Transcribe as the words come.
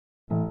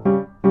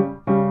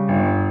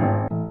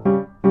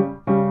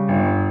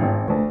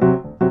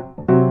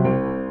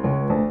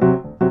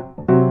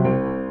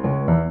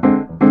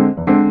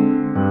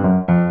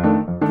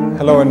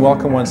Hello and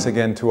welcome once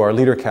again to our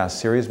LeaderCast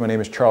series. My name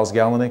is Charles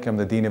Galenick. I'm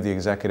the Dean of the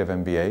Executive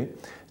MBA.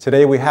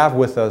 Today we have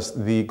with us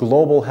the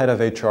Global Head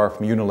of HR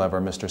from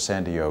Unilever, Mr.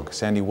 Sandy Yogue.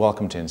 Sandy,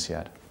 welcome to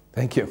INSEAD.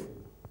 Thank you.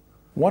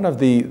 One of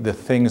the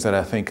things that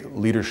I think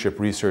leadership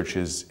research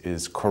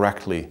is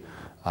correctly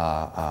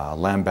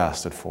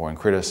lambasted for and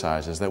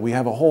criticized is that we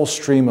have a whole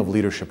stream of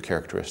leadership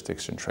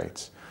characteristics and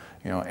traits.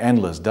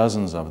 Endless,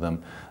 dozens of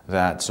them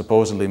that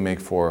supposedly make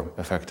for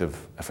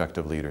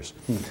effective leaders.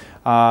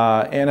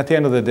 And at the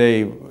end of the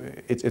day,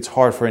 it's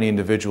hard for any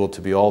individual to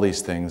be all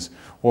these things,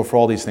 or for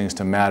all these things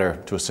to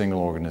matter to a single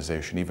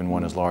organization, even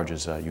one as large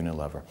as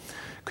Unilever.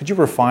 Could you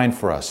refine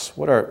for us,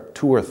 what are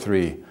 2 or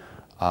 3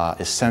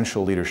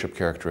 essential leadership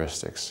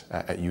characteristics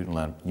at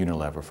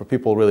Unilever for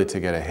people really to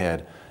get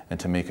ahead and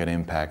to make an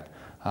impact?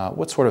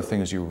 What sort of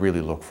things do you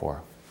really look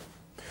for?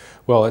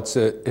 Well, it's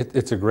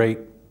a great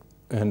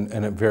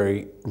and a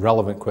very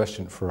relevant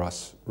question for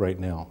us right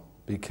now,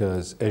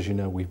 because as you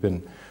know, we've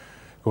been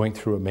going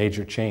through a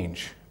major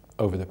change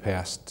over the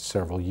past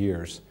several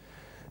years,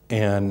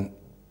 and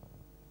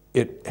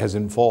it has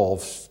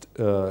involved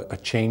a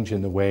change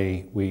in the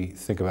way we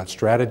think about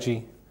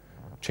strategy,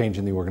 change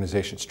in the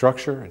organization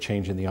structure, a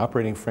change in the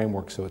operating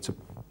framework. So it's a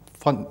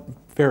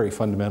very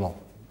fundamental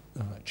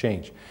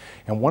change.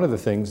 And one of the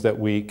things that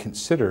we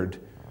considered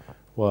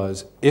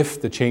was,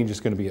 if the change is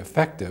going to be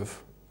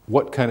effective,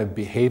 what kind of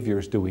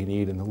behaviors do we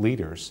need in the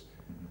leaders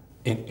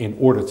in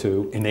order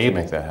to enable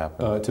to make that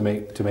happen? To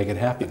make it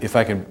happen. If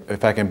I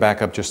can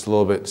back up just a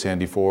little bit,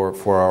 Sandy, for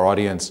our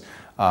audience,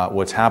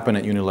 what's happened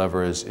at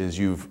Unilever is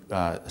you've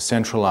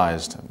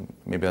centralized,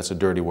 maybe that's a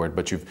dirty word,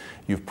 but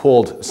you've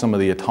pulled some of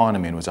the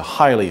autonomy, and it was a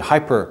highly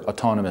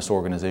hyper-autonomous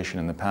organization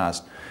in the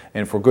past,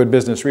 and for good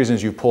business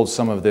reasons you've pulled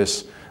some of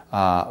this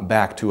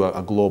back to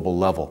a global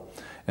level.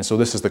 And so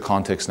this is the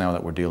context now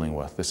that we're dealing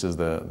with. This is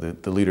the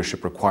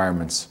leadership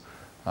requirements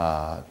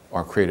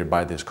are created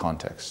by this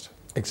context.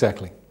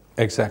 Exactly.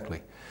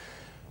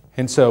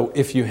 And so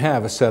if you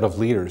have a set of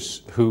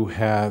leaders who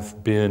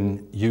have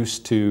been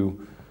used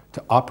to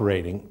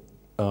operating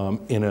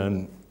in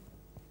an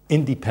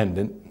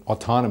independent,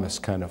 autonomous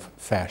kind of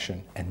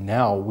fashion, and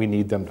now we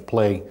need them to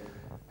play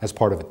as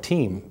part of a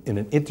team in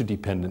an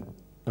interdependent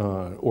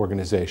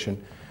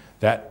organization,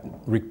 that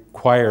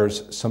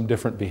requires some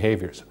different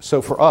behaviors.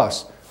 So for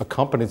us, a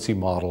competency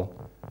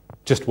model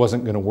just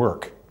wasn't going to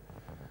work,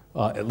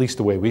 at least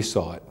the way we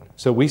saw it.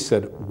 So we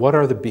said, what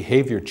are the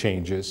behavior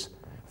changes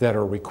that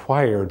are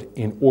required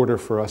in order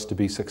for us to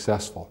be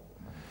successful?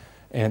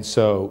 And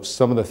so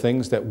some of the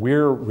things that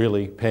we're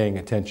really paying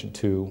attention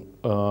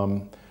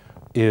to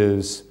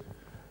is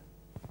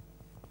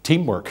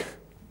teamwork,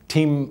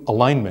 team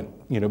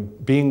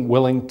alignment, being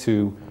willing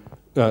to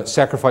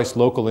sacrifice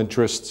local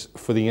interests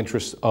for the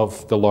interests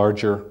of the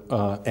larger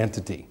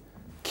entity.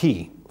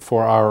 Key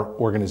for our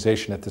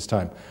organization at this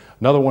time.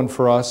 Another one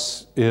for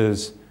us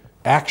is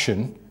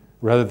action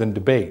rather than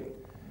debate,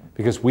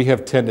 because we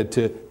have tended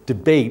to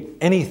debate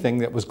anything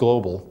that was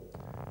global.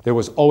 There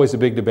was always a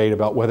big debate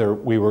about whether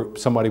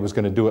somebody was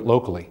going to do it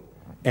locally.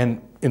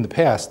 And in the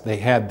past, they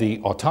had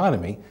the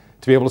autonomy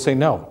to be able to say,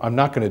 no, I'm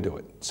not going to do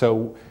it.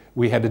 So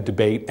we had to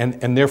debate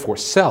and therefore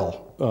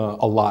sell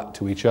a lot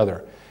to each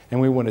other.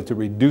 And we wanted to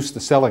reduce the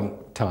selling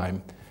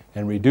time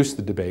and reduce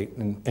the debate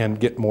and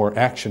get more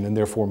action and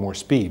therefore more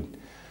speed.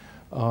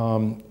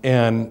 Another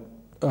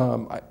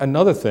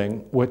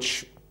thing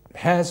which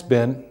has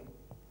been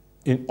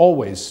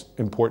always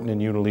important in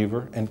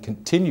Unilever and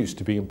continues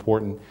to be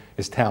important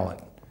is talent.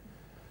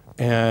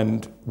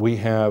 And we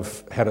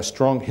have had a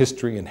strong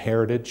history and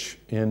heritage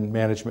in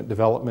management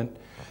development,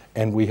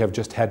 and we have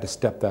just had to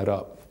step that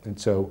up. And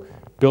so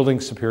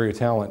building superior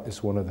talent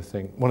is one of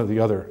the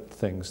other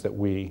things that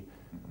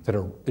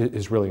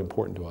is really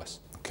important to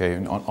us. Okay,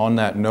 and on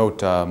that note,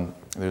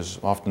 there's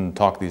often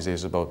talk these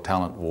days about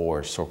talent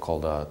wars,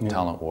 so-called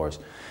talent wars.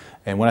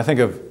 And when I think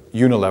of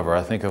Unilever,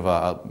 I think of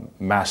a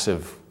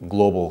massive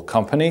global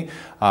company,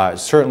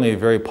 certainly a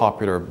very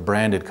popular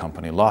branded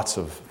company, lots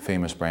of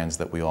famous brands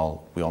that we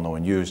all know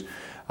and use.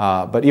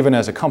 But even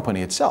as a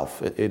company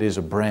itself, it is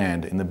a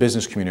brand. In the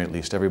business community at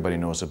least, everybody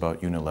knows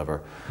about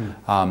Unilever.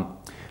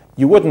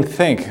 You wouldn't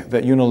think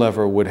that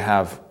Unilever would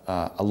have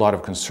a lot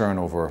of concern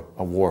over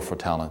a war for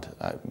talent.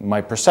 My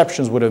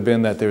perceptions would have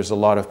been that there's a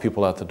lot of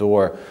people at the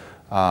door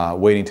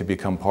waiting to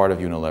become part of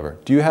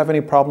Unilever. Do you have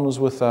any problems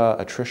with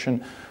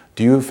attrition?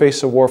 Do you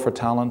face a war for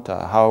talent?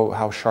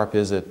 How sharp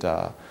is it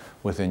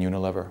within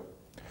Unilever?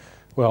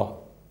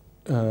 Well,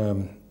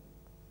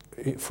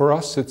 for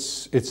us,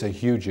 it's a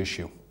huge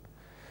issue,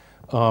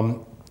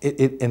 and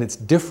it's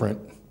different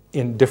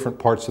in different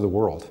parts of the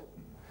world.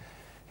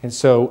 And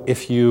so,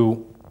 if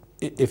you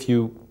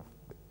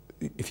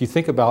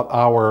think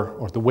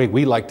about the way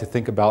we like to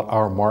think about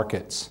our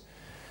markets,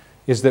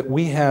 is that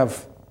we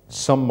have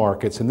some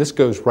markets, and this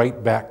goes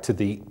right back to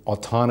the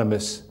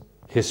autonomous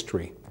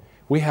history.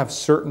 We have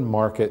certain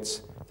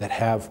markets that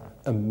have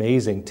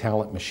amazing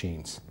talent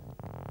machines.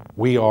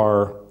 We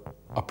are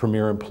a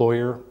premier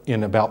employer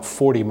in about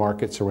 40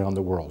 markets around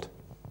the world.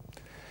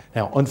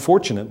 Now,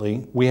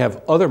 unfortunately, we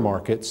have other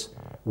markets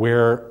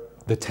where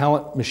the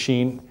talent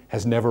machine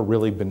has never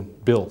really been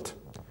built.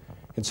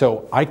 And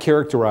so I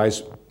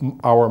characterize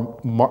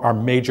our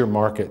major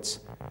markets,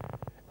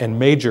 and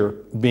major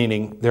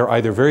meaning they're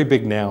either very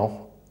big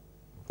now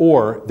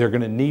or they're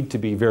going to need to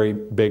be very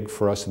big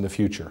for us in the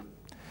future.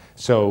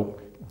 So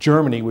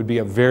Germany would be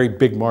a very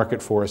big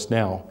market for us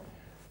now.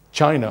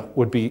 China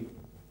would be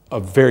a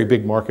very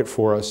big market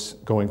for us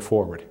going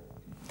forward.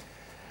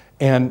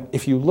 And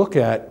if you look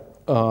at,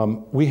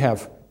 we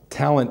have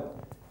talent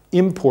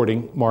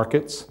importing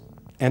markets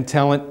and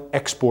talent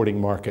exporting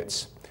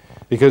markets,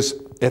 because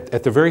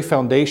at the very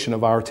foundation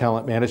of our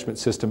talent management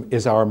system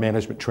is our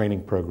management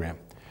training program.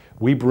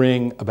 We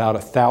bring about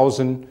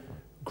 1,000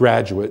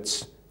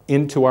 graduates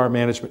into our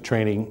management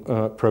training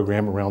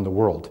program around the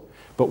world,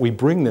 but we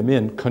bring them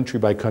in country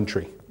by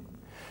country.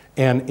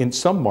 And in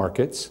some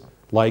markets,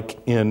 like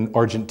in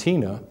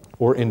Argentina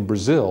or in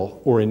Brazil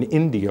or in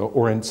India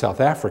or in South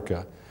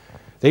Africa,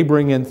 they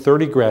bring in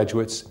 30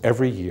 graduates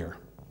every year,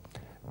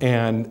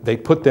 and they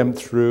put them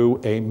through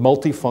a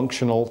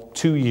multifunctional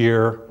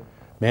 2-year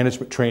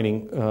management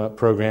training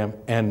program,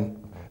 and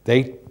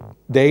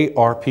they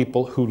are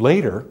people who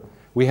later,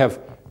 we have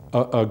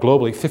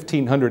globally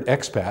 1,500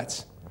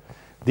 expats.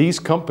 These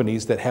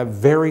companies that have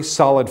very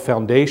solid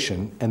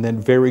foundation and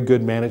then very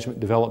good management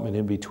development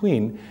in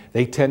between,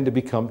 they tend to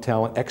become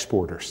talent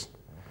exporters.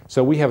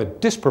 So we have a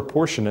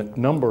disproportionate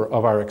number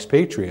of our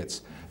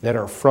expatriates that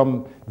are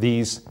from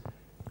these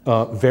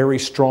very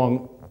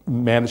strong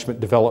management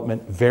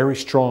development, very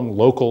strong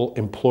local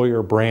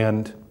employer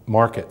brand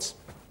markets.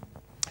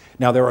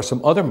 Now, there are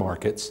some other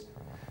markets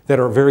that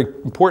are very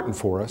important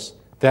for us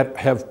that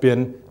have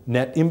been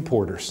net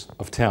importers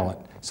of talent.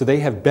 So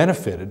they have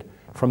benefited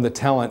from the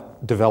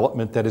talent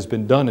development that has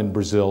been done in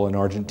Brazil and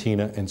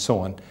Argentina and so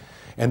on.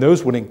 And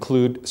those would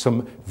include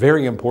some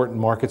very important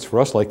markets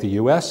for us like the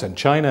US and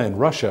China and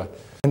Russia.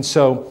 And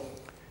so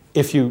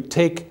if you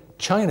take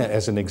China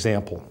as an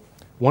example,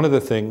 one of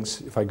the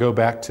things, if I go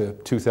back to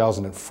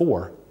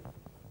 2004,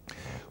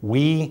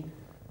 we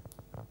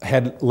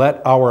had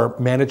let our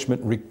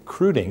management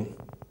recruiting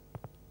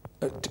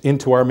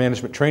into our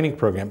management training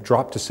program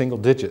drop to single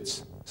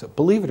digits. So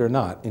believe it or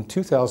not, in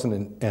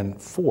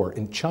 2004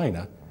 in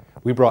China,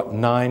 we brought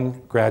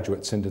 9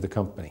 graduates into the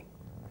company.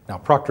 Now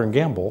Procter &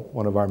 Gamble,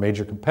 one of our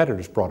major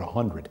competitors, brought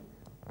 100.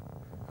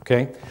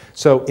 Okay?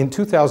 So in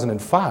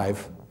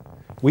 2005,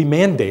 we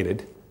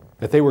mandated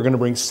that they were going to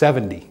bring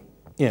 70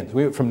 in. So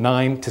we went from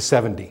 9 to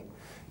 70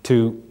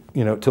 to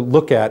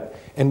look at,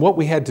 and what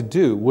we had to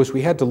do was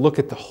we had to look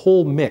at the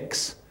whole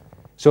mix.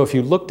 So if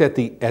you looked at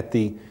the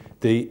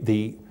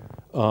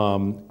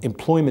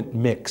employment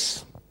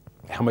mix,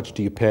 how much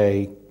do you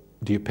pay?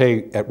 Do you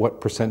pay at what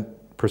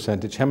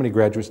percentage? How many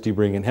graduates do you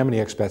bring in? How many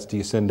expats do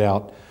you send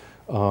out?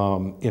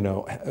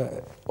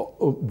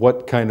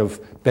 What kind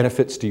of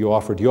benefits do you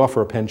offer? Do you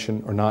offer a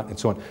pension or not? And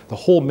so on. The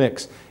whole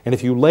mix. And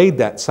if you laid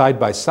that side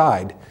by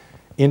side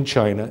in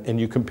China and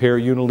you compare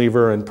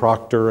Unilever and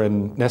Procter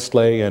and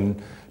Nestle and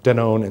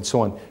Danone and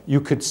so on, you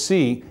could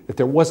see that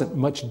there wasn't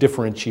much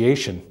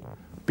differentiation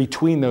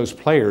between those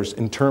players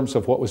in terms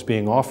of what was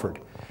being offered.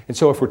 And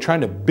so if we're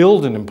trying to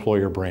build an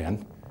employer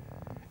brand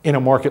in a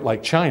market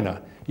like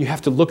China, you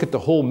have to look at the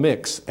whole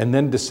mix and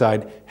then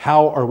decide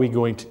how are we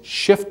going to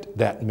shift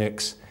that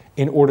mix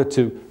in order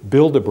to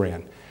build a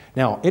brand.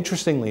 Now,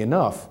 interestingly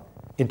enough,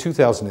 in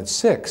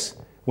 2006,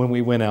 when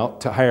we went out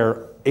to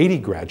hire 80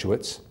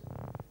 graduates,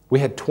 we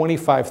had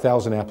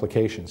 25,000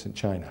 applications in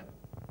China.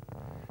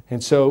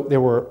 And so there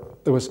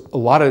was a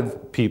lot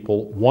of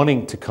people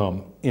wanting to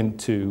come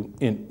into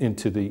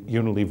the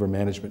Unilever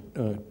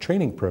management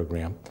training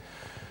program.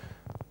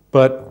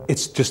 But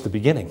it's just the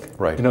beginning.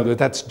 Right.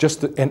 That's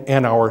just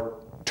and our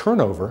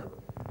turnover.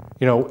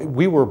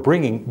 We were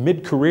bringing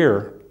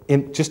mid-career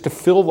in just to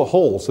fill the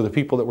holes of the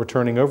people that were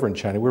turning over in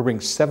China. We were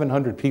bringing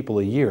 700 people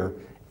a year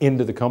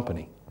into the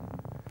company.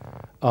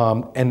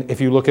 And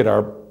if you look at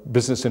our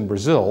business in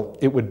Brazil,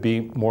 it would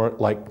be more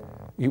like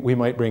we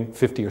might bring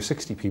 50 or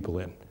 60 people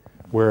in,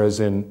 whereas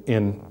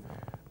in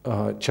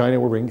China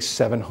we're bringing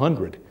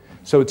 700.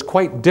 So it's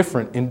quite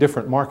different in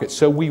different markets.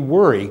 So we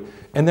worry.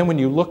 And then when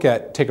you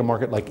take a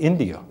market like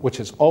India, which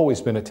has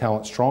always been a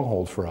talent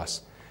stronghold for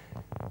us,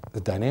 the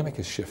dynamic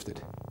has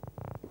shifted.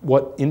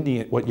 What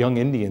young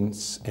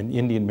Indians and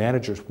Indian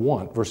managers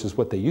want versus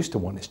what they used to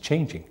want is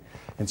changing.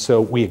 And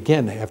so we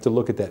again have to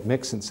look at that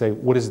mix and say,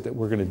 what is it that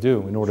we're going to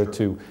do in order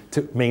to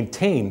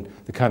maintain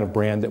the kind of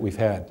brand that we've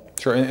had?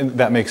 Sure, and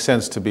that makes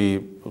sense to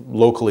be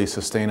locally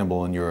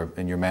sustainable in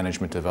your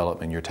management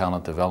development, your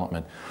talent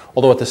development.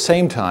 Although at the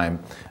same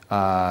time,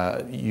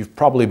 you've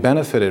probably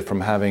benefited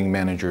from having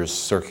managers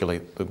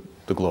circulate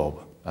the globe,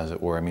 as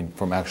it were. I mean,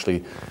 from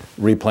actually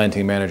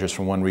replanting managers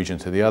from one region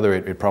to the other,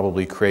 it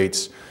probably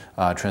creates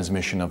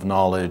transmission of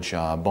knowledge,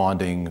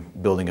 bonding,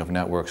 building of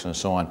networks, and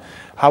so on.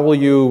 How will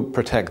you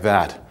protect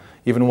that,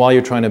 even while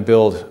you're trying to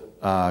build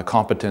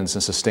competence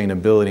and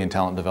sustainability and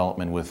talent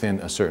development within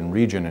a certain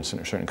region and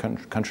a certain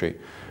country?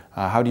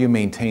 How do you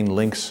maintain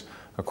links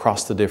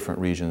across the different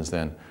regions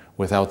then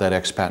without that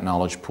expat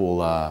knowledge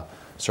pool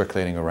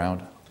circulating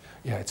around?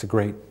 Yeah, it's a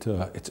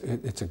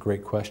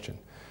great question.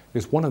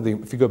 Because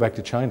if you go back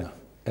to China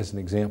as an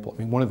example, I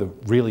mean, one of the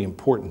really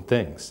important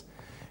things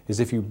is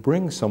if you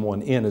bring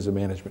someone in as a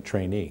management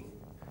trainee,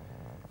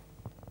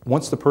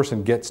 once the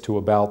person gets to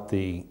about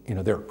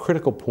there are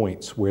critical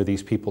points where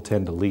these people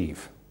tend to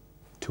leave,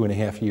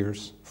 2.5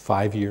 years,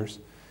 5 years.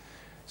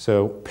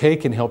 So pay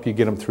can help you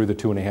get them through the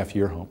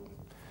 2.5-year hump.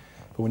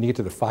 But when you get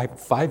to the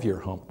five-year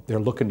hump, they're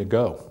looking to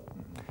go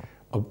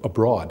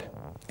abroad.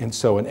 And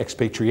so an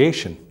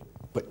expatriation,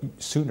 but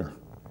sooner.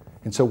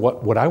 And so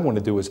what I want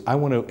to do is I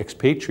want to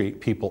expatriate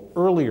people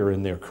earlier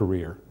in their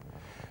career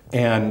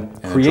and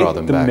create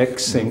the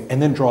mixing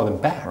and then draw them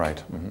back. Right.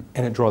 Mm-hmm.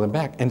 And then draw them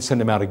back and send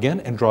them out again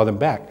and draw them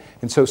back.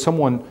 And so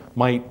someone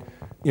might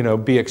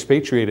be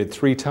expatriated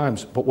 3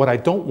 times, but what I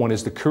don't want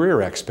is the career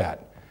expat,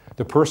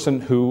 the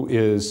person who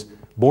is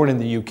born in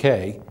the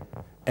UK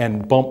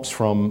and bumps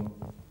from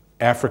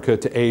Africa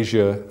to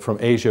Asia, from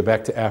Asia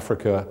back to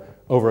Africa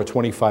over a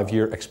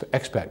 25-year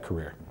expat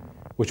career,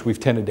 which we've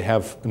tended to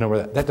have a number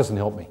of that. That doesn't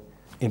help me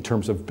in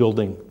terms of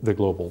building the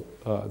global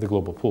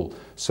pool.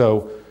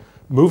 So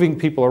moving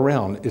people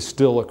around is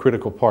still a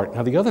critical part.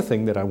 Now, the other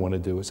thing that I want to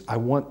do is I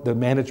want the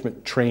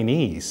management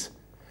trainees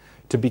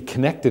to be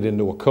connected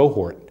into a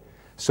cohort.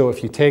 So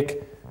if you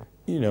take,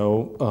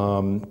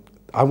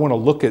 I want to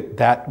look at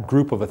that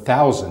group of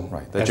 1,000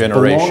 as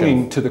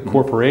belonging to the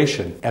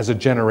corporation as a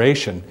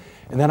generation,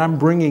 and then I'm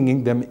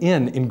bringing them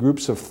in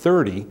groups of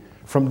 30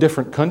 from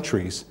different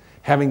countries,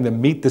 having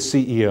them meet the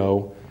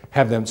CEO,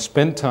 have them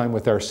spend time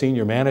with our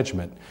senior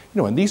management.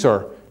 And these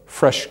are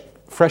fresh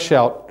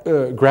out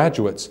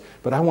graduates,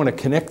 but I want to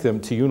connect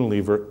them to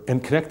Unilever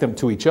and connect them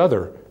to each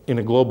other in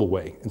a global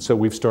way. And so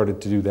we've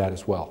started to do that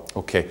as well.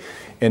 Okay,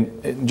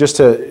 and just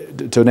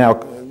to now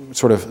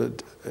sort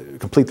of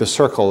complete the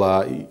circle,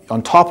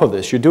 on top of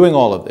this, you're doing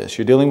all of this.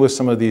 You're dealing with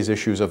some of these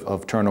issues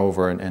of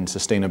turnover and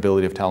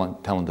sustainability of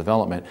talent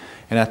development,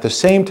 and at the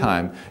same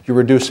time, you're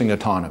reducing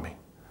autonomy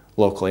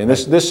locally. And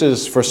this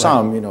is, for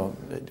some,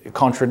 a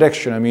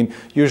contradiction. I mean,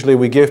 usually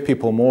we give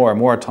people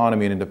more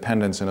autonomy and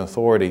independence and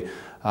authority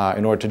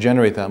in order to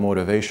generate that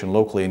motivation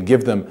locally and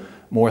give them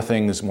more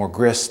things, more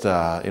grist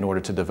in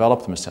order to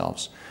develop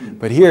themselves.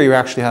 But here you're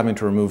actually having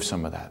to remove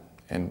some of that.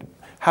 And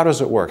how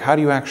does it work? How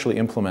do you actually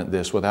implement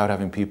this without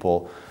having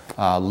people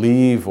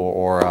leave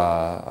or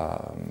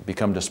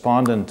become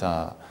despondent,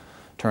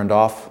 turned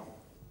off?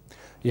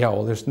 Yeah,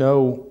 well, there's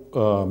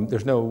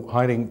no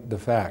hiding the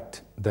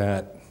fact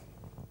that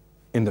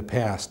in the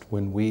past,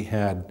 when we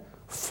had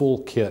full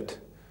kit,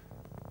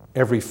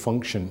 every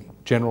function,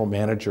 general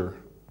manager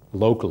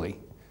locally,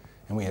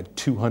 and we had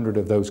 200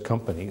 of those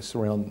companies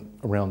around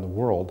the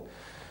world,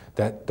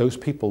 that those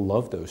people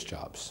loved those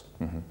jobs.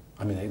 Mm-hmm.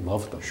 I mean, they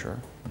loved them. Sure.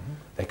 Mm-hmm.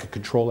 They could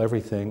control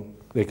everything.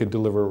 They could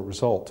deliver a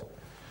result.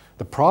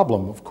 The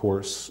problem, of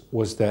course,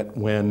 was that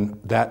when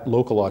that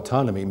local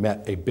autonomy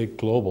met a big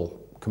global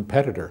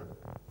competitor,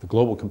 the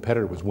global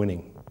competitor was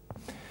winning.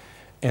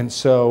 And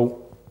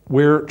so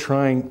we're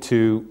trying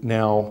to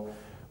now,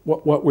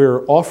 what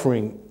we're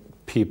offering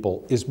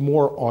people is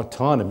more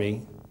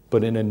autonomy,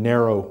 but in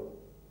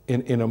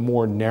a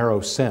more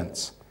narrow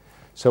sense.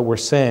 So we're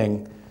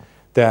saying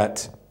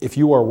that if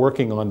you are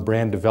working on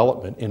brand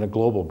development in a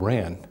global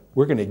brand,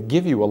 we're going to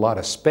give you a lot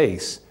of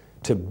space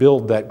to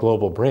build that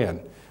global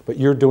brand. But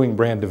you're doing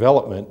brand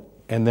development,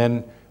 and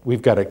then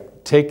we've got to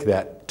take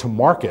that to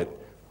market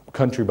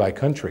country by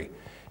country.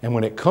 And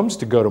when it comes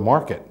to go to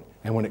market,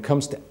 and when it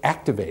comes to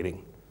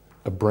activating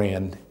a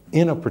brand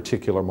in a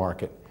particular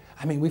market,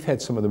 I mean, we've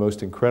had some of the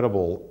most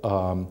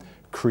incredible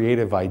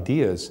creative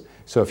ideas.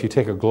 So if you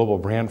take a global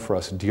brand for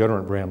us, a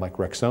deodorant brand like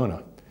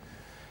Rexona,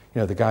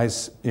 the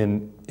guys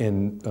in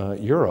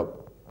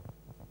Europe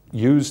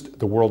used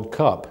the World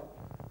Cup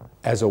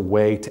as a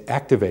way to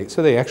activate.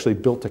 So they actually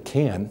built a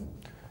can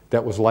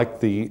that was like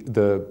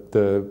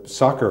the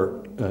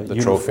soccer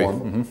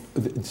uniform,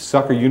 the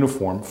soccer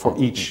uniform for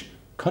each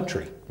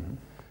country. Mm-hmm.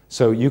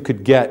 So you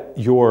could get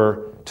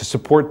to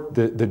support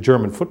the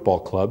German football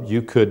club,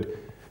 you could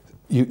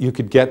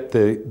get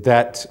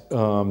that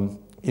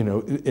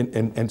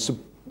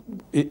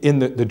in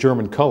the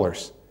German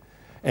colors,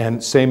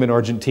 and same in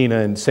Argentina,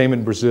 and same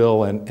in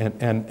Brazil,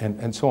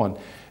 and so on.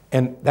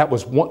 And that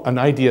was an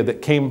idea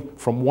that came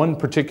from one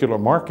particular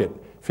market,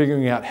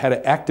 figuring out how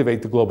to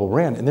activate the global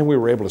brand, and then we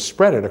were able to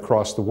spread it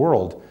across the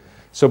world.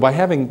 So by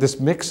having this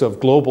mix of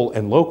global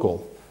and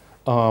local,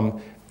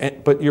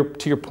 but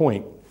to your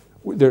point,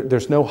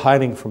 there's no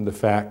hiding from the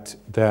fact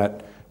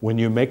that when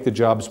you make the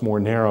jobs more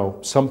narrow,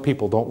 some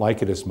people don't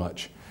like it as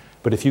much.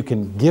 But if you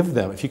can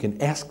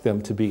ask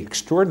them to be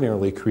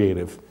extraordinarily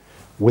creative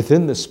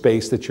within the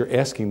space that you're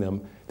asking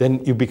them,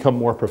 then you become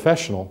more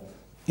professional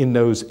in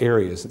those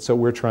areas. And so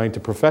we're trying to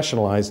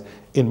professionalize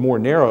in more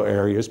narrow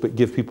areas, but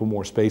give people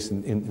more space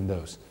in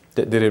those.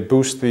 Did it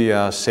boost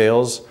the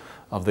sales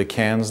of the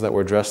cans that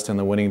were dressed in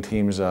the winning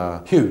team's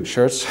huge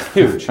shirts?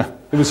 Huge. It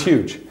was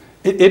huge.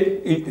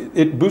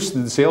 It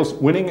boosted the sales,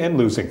 winning and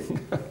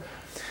losing.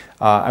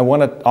 I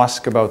want to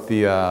talk about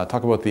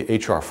the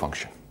HR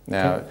function.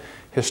 Now,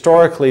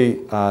 historically,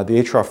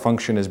 the HR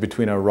function is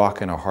between a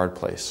rock and a hard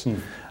place.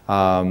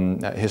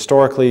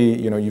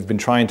 Historically, you've been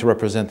trying to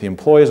represent the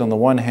employees on the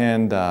one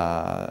hand,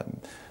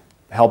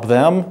 help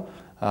them,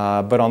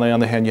 but on the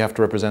other hand, you have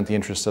to represent the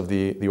interests of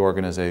the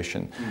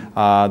organization.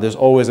 There's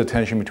always a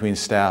tension between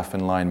staff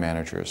and line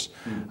managers.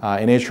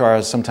 And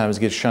HR sometimes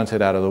gets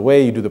shunted out of the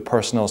way. You do the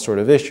personal sort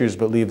of issues,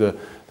 but leave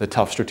the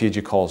tough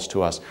strategic calls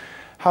to us.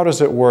 How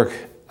does it work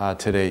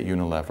today at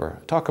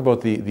Unilever? Talk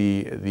about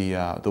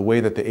the way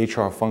that the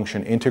HR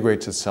function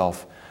integrates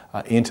itself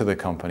into the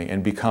company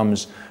and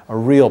becomes a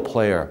real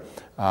player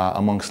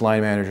amongst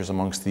line managers,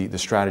 amongst the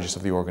strategists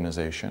of the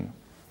organization.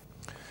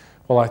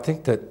 Well, I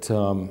think that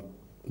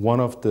one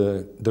of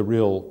the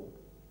real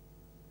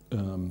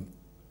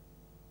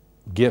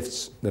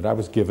gifts that I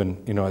was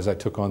given, as I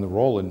took on the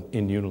role in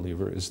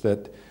Unilever, is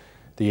that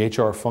the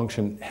HR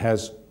function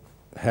has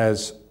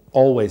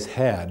always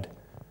had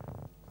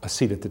a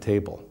seat at the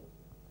table.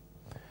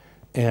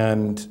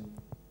 And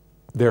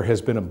there has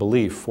been a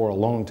belief for a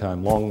long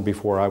time, long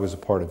before I was a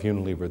part of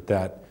Unilever,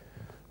 that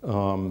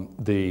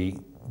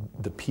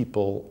the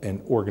people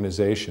and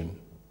organization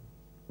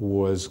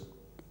was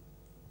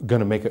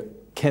going to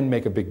can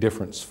make a big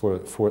difference for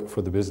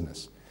the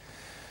business.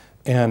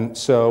 And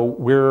so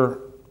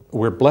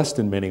we're blessed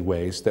in many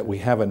ways that we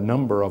have a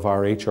number of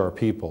our HR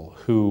people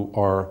who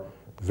are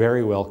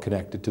very well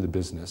connected to the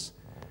business,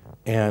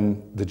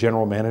 and the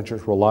general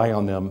managers rely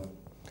on them.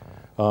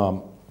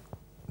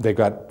 They've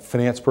got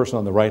finance person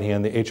on the right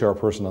hand, the HR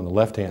person on the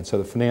left hand. So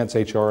the finance,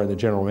 HR, and the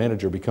general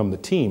manager become the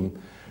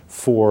team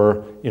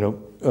for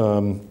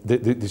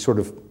the sort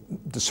of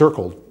the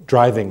circle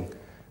driving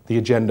the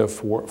agenda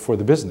for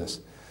the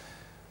business.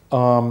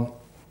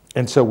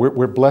 And so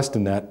we're blessed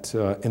in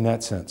that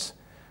sense.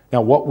 Now,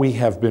 what we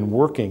have been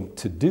working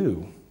to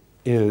do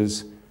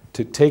is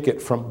to take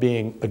it from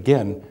being,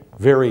 again,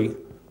 very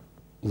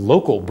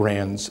local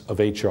brands of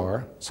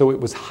HR, so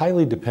it was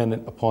highly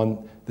dependent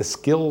upon the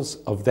skills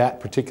of that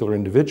particular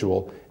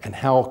individual and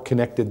how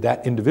connected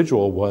that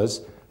individual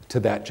was to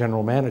that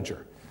general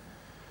manager.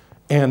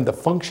 And the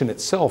function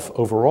itself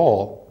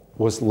overall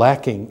was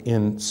lacking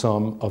in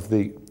some of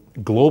the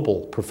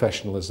global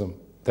professionalism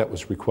that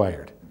was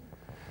required.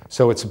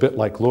 So it's a bit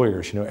like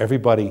lawyers.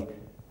 Everybody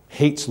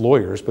hates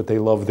lawyers, but they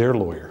love their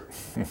lawyer.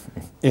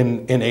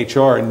 In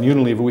HR and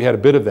Unilever, we had a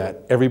bit of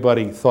that.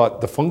 Everybody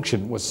thought the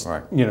function was,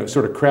 right,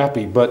 sort of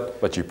crappy,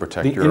 but you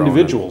protect the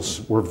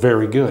individuals were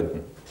very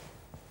good.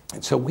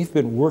 And so we've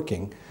been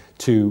working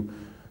to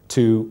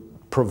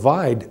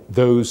provide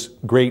those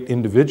great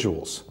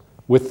individuals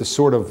with the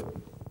sort of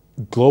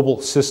global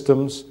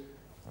systems,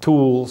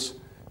 tools,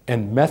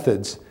 and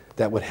methods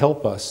that would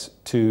help us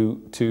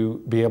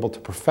to be able to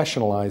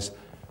professionalize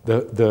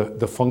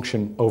the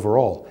function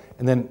overall.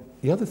 And then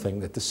the other thing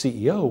that the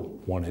CEO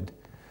wanted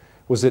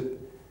was that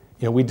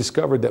we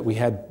discovered that we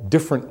had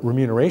different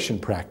remuneration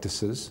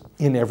practices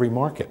in every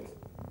market.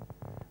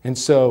 And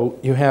so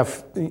you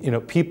have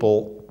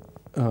people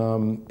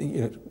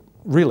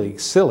really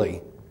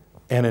silly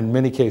and in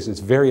many cases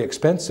very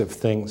expensive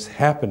things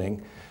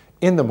happening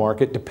in the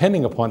market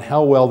depending upon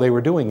how well they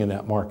were doing in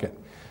that market.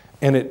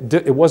 And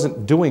it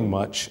wasn't doing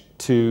much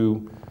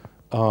to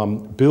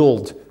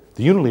build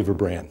the Unilever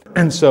brand.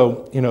 And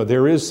so,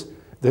 there is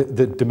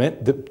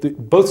the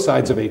both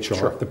sides of HR,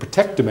 sure, the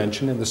protect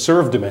dimension and the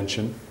serve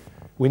dimension.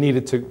 We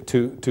needed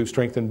to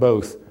strengthen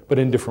both, but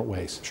in different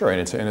ways. Sure,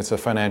 and it's a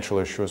financial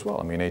issue as well.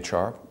 I mean,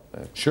 HR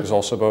sure, is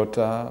also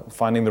about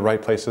finding the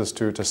right places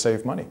to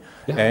save money,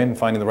 yeah, and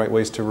finding the right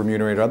ways to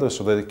remunerate others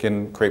so that it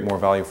can create more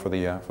value for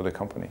the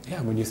company.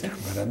 Yeah, when you think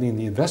about it, I mean,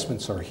 the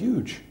investments are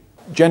huge.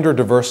 Gender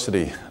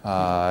diversity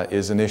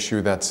is an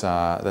issue that's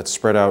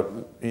spread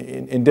out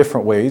in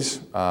different ways,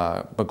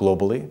 but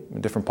globally.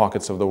 In different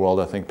pockets of the world,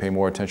 I think, pay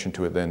more attention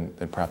to it than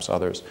perhaps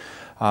others.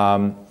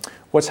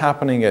 What's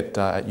happening at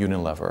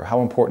Unilever?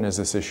 How important is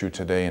this issue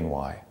today, and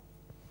why?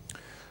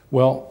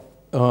 Well,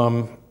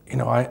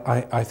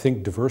 I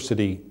think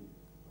diversity,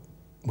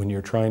 when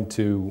you're trying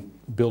to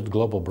build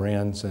global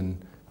brands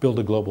and build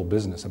a global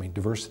business, I mean,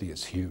 diversity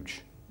is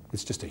huge.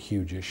 It's just a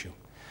huge issue.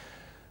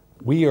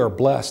 We are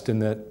blessed in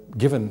that,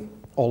 given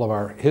all of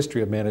our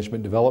history of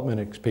management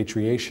development,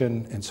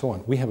 expatriation, and so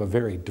on, we have a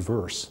very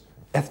diverse,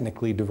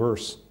 ethnically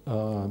diverse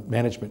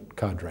management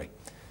cadre.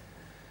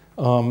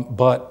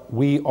 But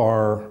we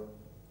are,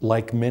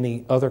 like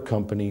many other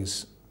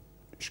companies,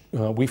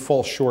 we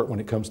fall short when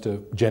it comes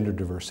to gender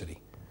diversity.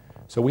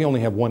 So we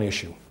only have one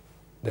issue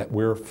that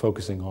we're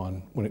focusing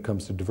on when it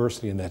comes to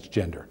diversity, and that's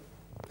gender.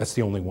 That's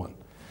the only one.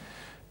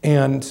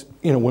 And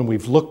when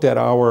we've looked at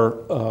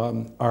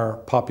our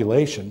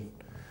population,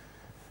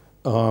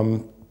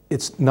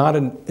 it's not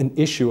an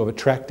issue of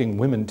attracting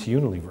women to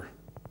Unilever,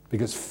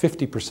 because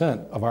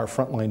 50% of our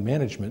frontline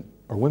management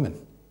are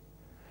women.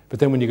 But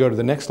then when you go to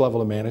the next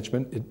level of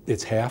management,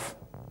 it's half.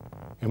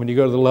 And when you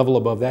go to the level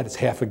above that, it's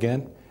half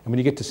again. And when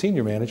you get to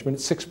senior management,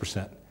 it's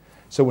 6%.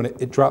 So when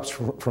it drops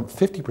from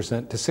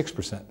 50% to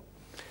 6%.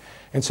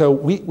 And so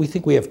we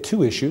think we have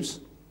two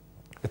issues.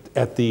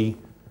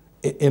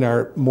 In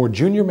our more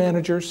junior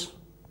managers,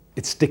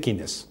 it's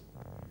stickiness.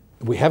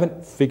 we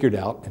haven't figured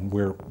out, and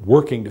we're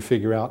working to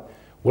figure out,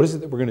 what is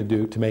it that we're going to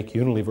do to make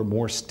Unilever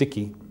more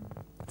sticky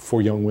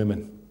for young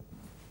women?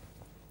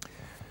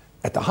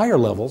 At the higher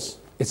levels,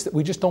 it's that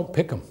we just don't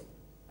pick them.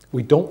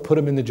 We don't put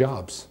them in the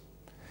jobs.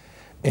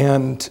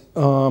 And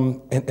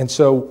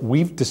so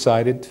we've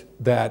decided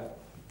that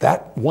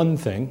that one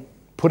thing,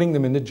 putting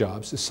them into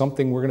jobs, is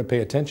something we're going to pay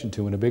attention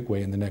to in a big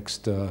way in the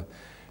next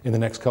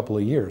couple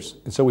of years.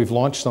 And so we've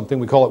launched something,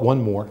 we call it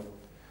One More.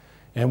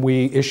 And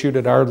we issued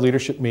at our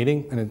leadership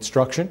meeting an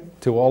instruction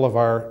to all of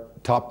our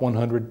top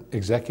 100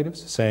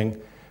 executives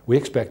saying, we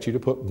expect you to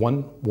put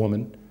one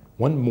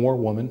more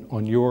woman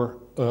on your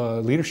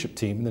leadership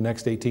team in the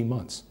next 18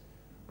 month.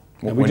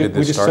 And When did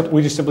this start?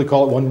 We just simply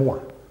call it One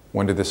More.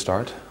 When did this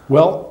start?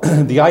 Well,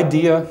 the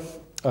idea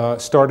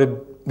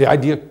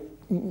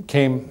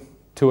came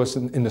to us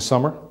in the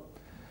summer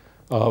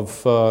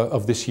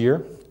of this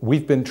year.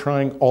 We've been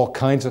trying all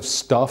kinds of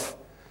stuff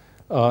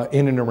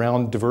in and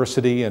around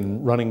diversity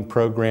and running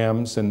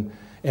programs, and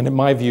in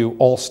my view,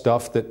 all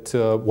stuff that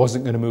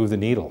wasn't going to move the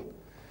needle.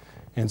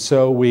 And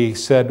so we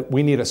said,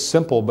 we need a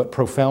simple but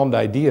profound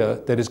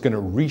idea that is going to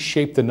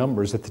reshape the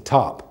numbers at the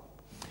top.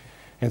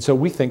 And so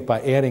we think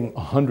by adding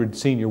 100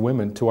 senior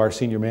women to our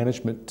senior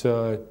management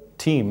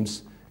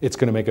teams, it's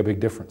going to make a big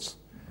difference.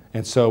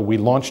 And so we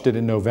launched it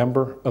in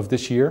November of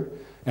this year.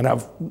 And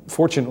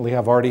fortunately,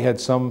 I've already had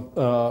some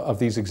of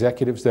these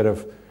executives that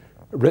have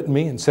written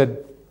me and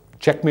said,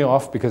 check me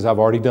off because I've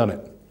already done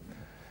it.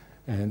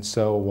 And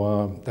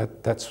so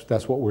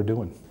that's what we're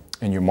doing.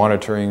 And you're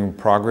monitoring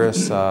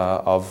progress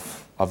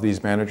of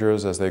these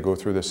managers as they go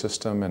through the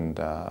system, and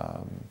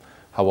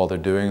how well they're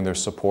doing, their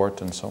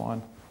support, and so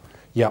on?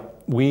 Yeah,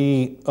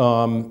 we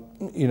know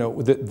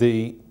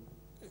that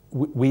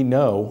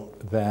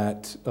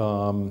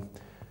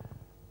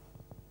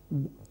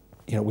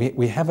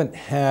we haven't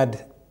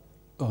had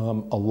a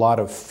lot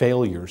of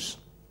failures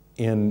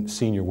in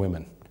senior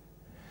women.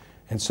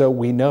 And so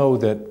we know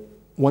that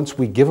once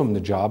we give them the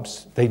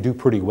jobs, they do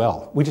pretty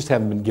well. We just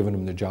haven't been giving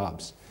them the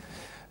jobs.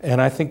 And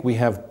I think we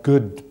have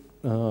good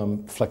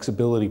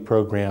flexibility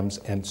programs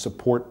and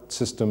support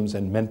systems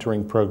and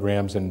mentoring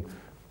programs and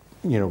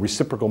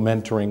reciprocal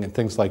mentoring and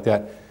things like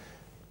that.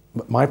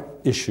 But my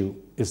issue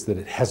is that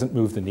it hasn't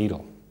moved the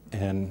needle,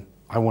 and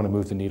I want to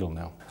move the needle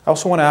now. I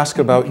also want to ask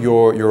about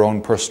your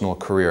own personal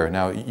career.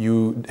 Now,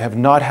 you have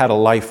not had a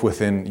life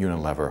within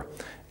Unilever,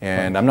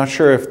 and I'm not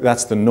sure if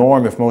that's the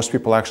norm, if most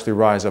people actually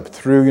rise up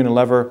through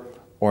Unilever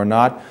or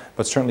not,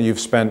 but certainly you've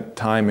spent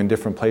time in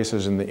different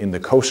places in the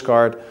Coast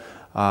Guard.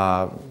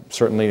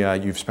 Certainly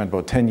you've spent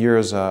about 10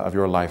 years of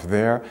your life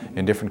there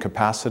in different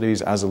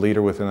capacities as a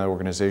leader within that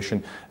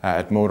organization.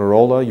 At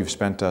Motorola, you've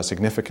spent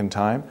significant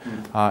time,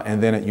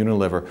 and then at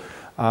Unilever.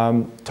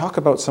 Talk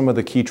about some of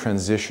the key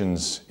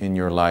transitions in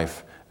your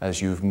life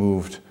as you've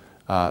moved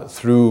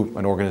through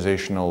an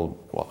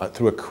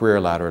through a career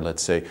ladder,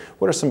 let's say.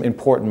 What are some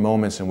important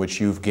moments in which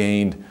you've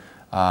gained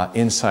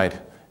insight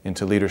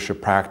into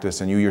leadership practice,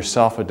 and you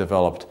yourself have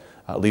developed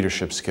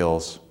leadership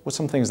skills? What's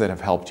some things that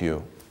have helped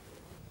you?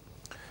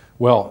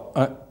 Well,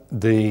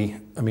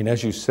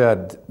 as you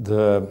said,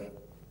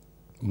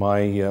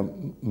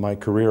 my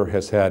career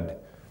has had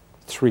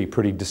three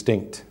pretty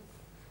distinct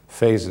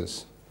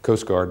phases: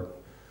 Coast Guard,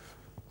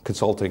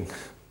 consulting,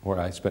 where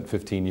I spent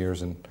 15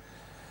 years, and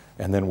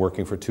then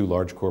working for two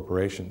large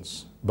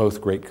corporations, both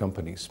great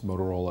companies,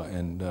 Motorola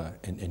and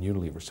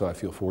Unilever. So I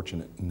feel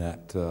fortunate in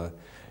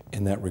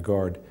that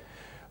regard.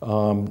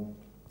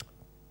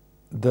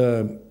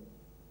 The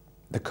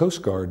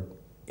Coast Guard,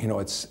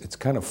 it's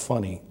kind of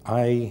funny.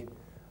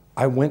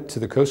 I went to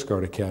the Coast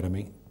Guard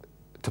Academy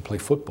to play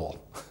football.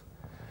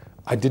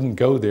 I didn't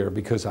go there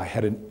because I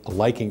had a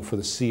liking for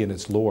the sea and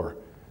its lore.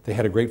 They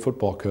had a great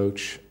football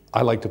coach.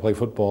 I like to play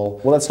football.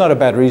 Well, that's not a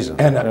bad reason.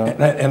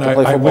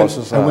 I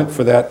went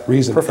for that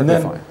reason. Perfectly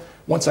and then, fine.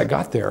 Once I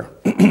got there,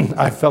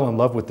 I fell in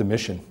love with the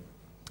mission.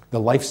 The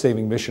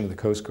life-saving mission of the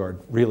Coast Guard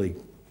really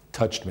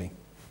touched me.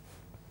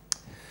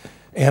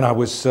 And I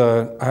was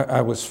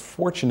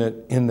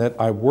fortunate in that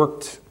I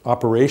worked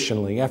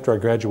operationally. After I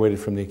graduated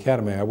from the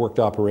academy, I worked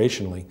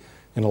operationally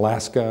in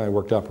Alaska. I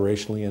worked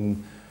operationally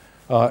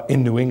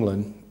in New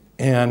England.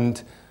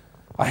 And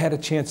I had a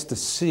chance to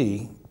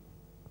see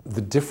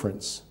the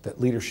difference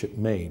that leadership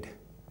made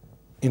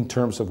in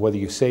terms of whether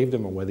you saved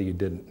them or whether you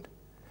didn't.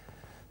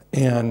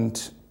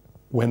 And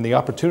when the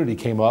opportunity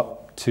came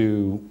up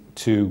to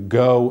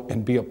go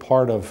and be a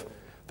part of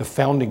the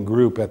founding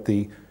group at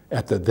the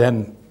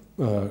then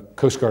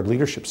Coast Guard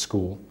Leadership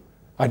School,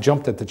 I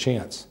jumped at the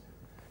chance.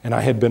 And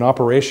I had been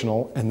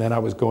operational, and then I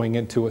was going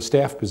into a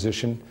staff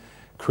position,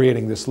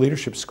 creating this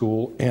leadership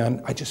school,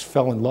 and I just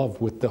fell in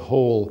love with the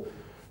whole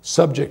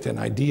subject and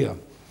idea.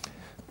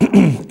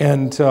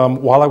 And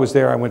while I was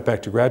there, I went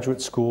back to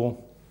graduate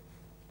school,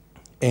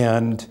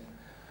 and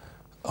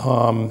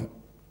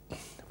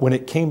when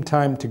it came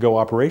time to go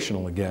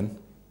operational again,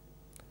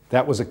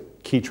 that was a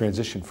key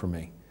transition for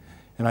me.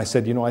 And I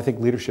said, I think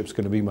leadership's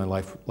going to be my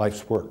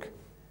life's work.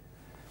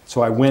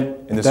 So I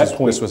went, and this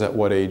was at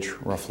what age,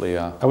 roughly?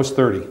 I was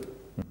 30.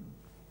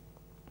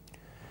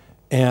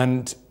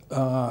 And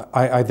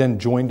I then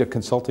joined a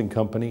consulting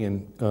company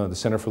in the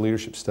Center for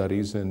Leadership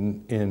Studies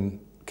in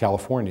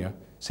California,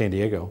 San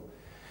Diego.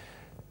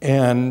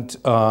 And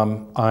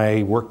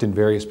I worked in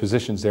various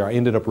positions there. I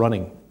ended up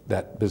running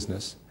that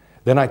business.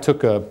 Then I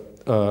took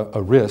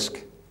a risk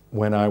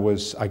when I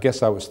was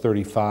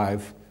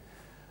 35.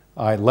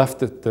 I left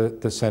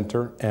the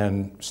center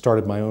and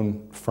started my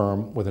own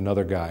firm with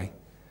another guy.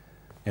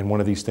 And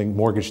one of these things,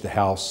 mortgaged the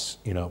house,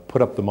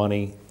 put up the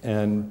money.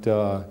 And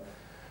so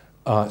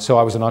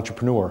I was an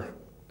entrepreneur.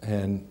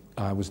 And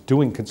I was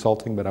doing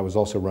consulting, but I was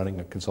also running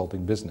a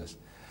consulting business.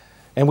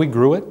 And we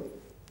grew it,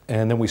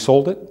 and then we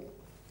sold it.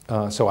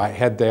 So I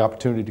had the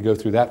opportunity to go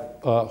through that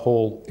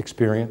whole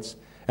experience.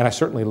 And I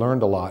certainly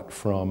learned a lot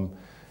from,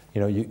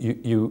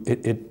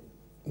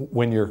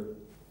 when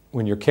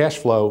your cash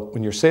flow,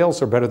 when your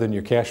sales are better than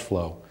your cash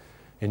flow,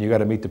 and you got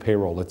to meet the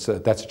payroll, that's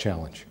a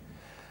challenge.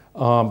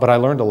 But I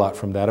learned a lot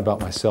from that about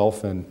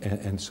myself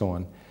and so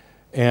on.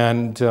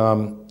 And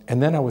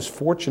then I was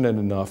fortunate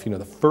enough,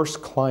 the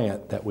first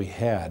client that we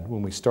had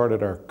when we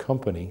started our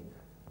company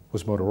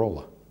was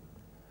Motorola.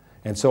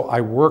 And so I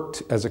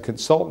worked as a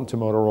consultant to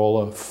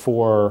Motorola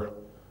for,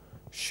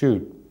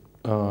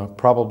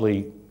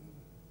 probably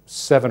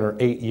 7 or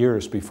 8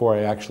 years before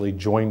I actually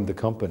joined the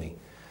company.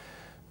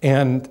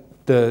 And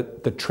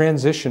the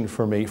transition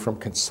for me from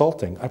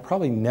consulting, I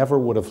probably never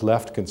would have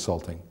left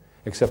consulting,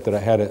 except that I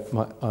had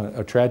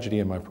a tragedy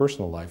in my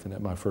personal life, and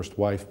that my first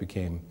wife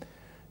became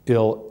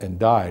ill and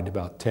died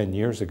about 10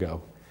 years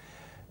ago.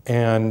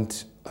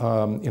 And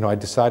I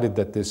decided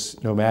that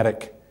this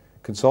nomadic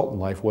consultant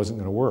life wasn't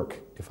going to work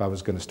if I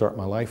was going to start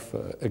my life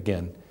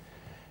again.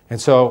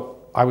 And so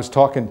I was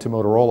talking to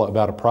Motorola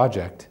about a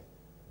project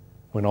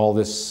when all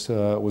this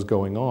was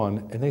going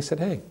on, and they said,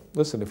 hey,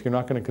 listen, if you're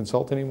not going to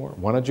consult anymore,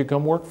 why don't you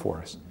come work for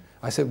us?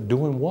 I said,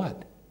 doing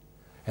what?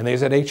 And they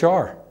said,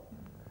 HR.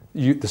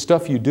 The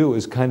stuff you do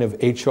is kind of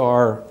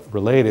HR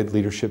related,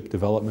 leadership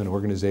development,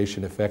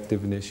 organization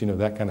effectiveness,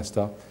 that kind of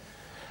stuff.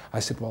 I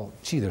said, well,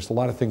 there's a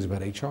lot of things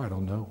about HR I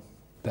don't know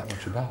that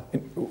much about.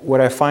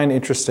 What I find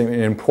interesting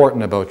and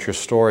important about your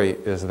story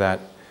is that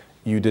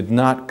you did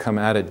not come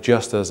at it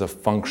just as a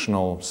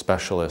functional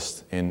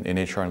specialist in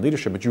HR and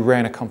leadership, but you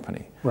ran a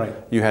company. Right.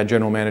 You had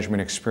general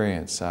management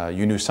experience.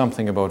 You knew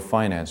something about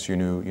finance. You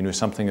knew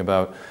something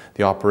about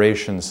the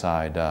operations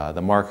side,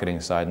 the marketing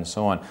side, and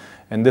so on.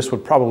 And this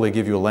would probably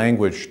give you a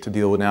language to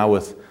deal with now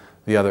with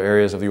the other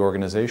areas of the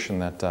organization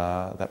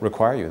that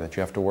require you, that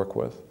you have to work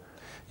with.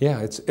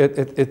 Yeah,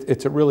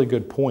 it's a really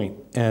good point.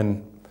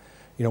 And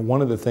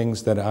one of the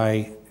things that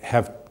I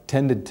have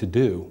tended to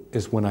do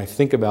is when I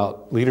think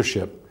about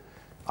leadership,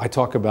 I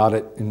talk about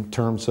it in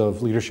terms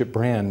of leadership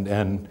brand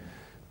and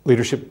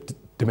leadership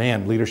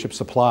demand, leadership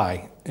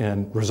supply,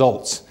 and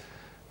results,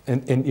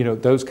 and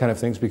those kind of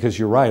things. Because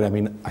you're right. I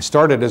mean, I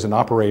started as an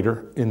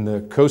operator in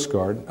the Coast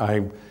Guard.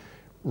 I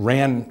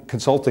ran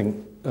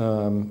consulting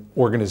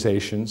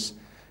organizations,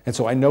 and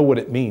so I know what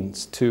it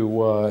means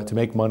to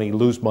make money,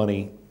 lose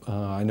money.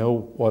 I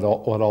know what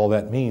all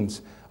that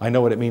means. I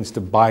know what it means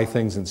to buy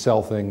things and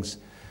sell things.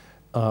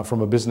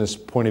 From a business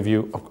point of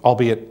view,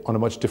 albeit on a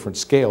much different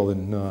scale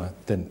than a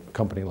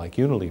company like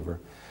Unilever.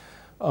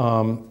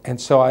 And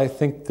so I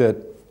think that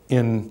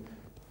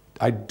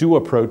I do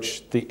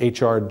approach the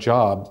HR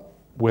job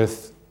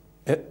with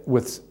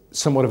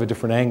somewhat of a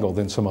different angle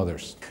than some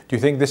others. Do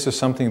you think this is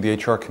something the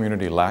HR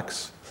community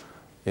lacks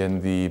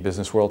in the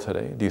business world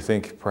today? Do you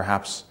think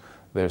perhaps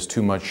there's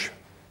too much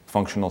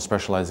functional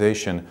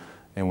specialization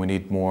and we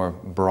need more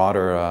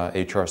broader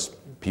HR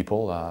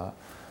people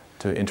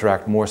to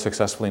interact more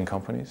successfully in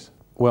companies?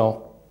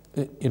 Well,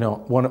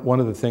 one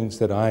of the things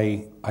that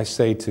I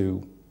say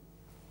to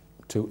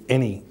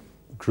any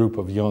group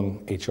of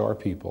young HR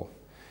people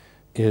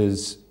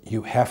is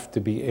you have to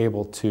be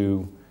able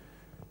to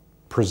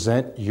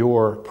present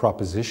your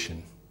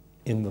proposition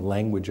in the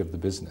language of the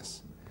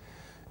business.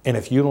 And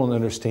if you don't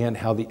understand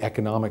how the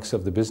economics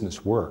of the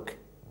business work,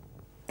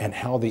 and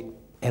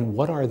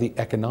what are the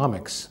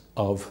economics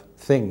of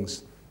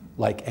things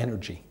like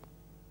energy,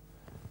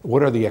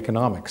 what are the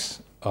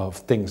economics of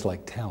things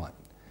like talent?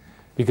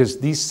 Because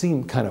these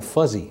seem kind of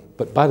fuzzy,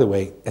 but by the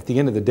way, at the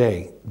end of the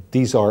day,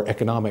 these are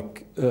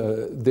economic.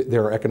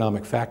 There are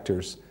economic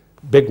factors,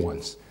 big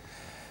ones,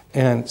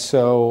 and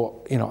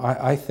so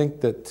I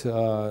think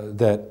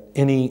that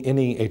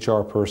any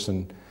HR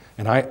person,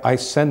 and I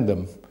send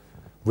them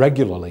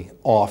regularly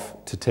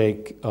off to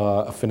take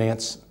a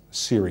finance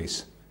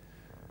series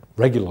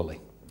regularly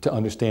to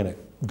understand it.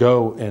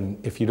 Go,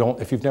 and if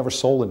you've never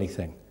sold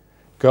anything,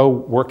 go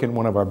work in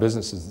one of our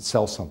businesses and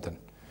sell something.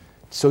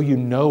 So you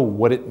know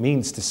what it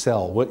means to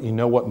sell,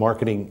 what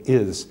marketing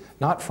is.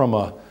 Not from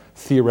a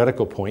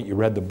theoretical point, you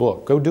read the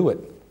book. Go do it.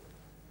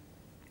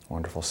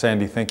 Wonderful.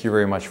 Sandy, thank you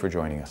very much for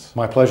joining us.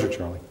 My pleasure,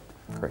 Charlie.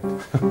 Great.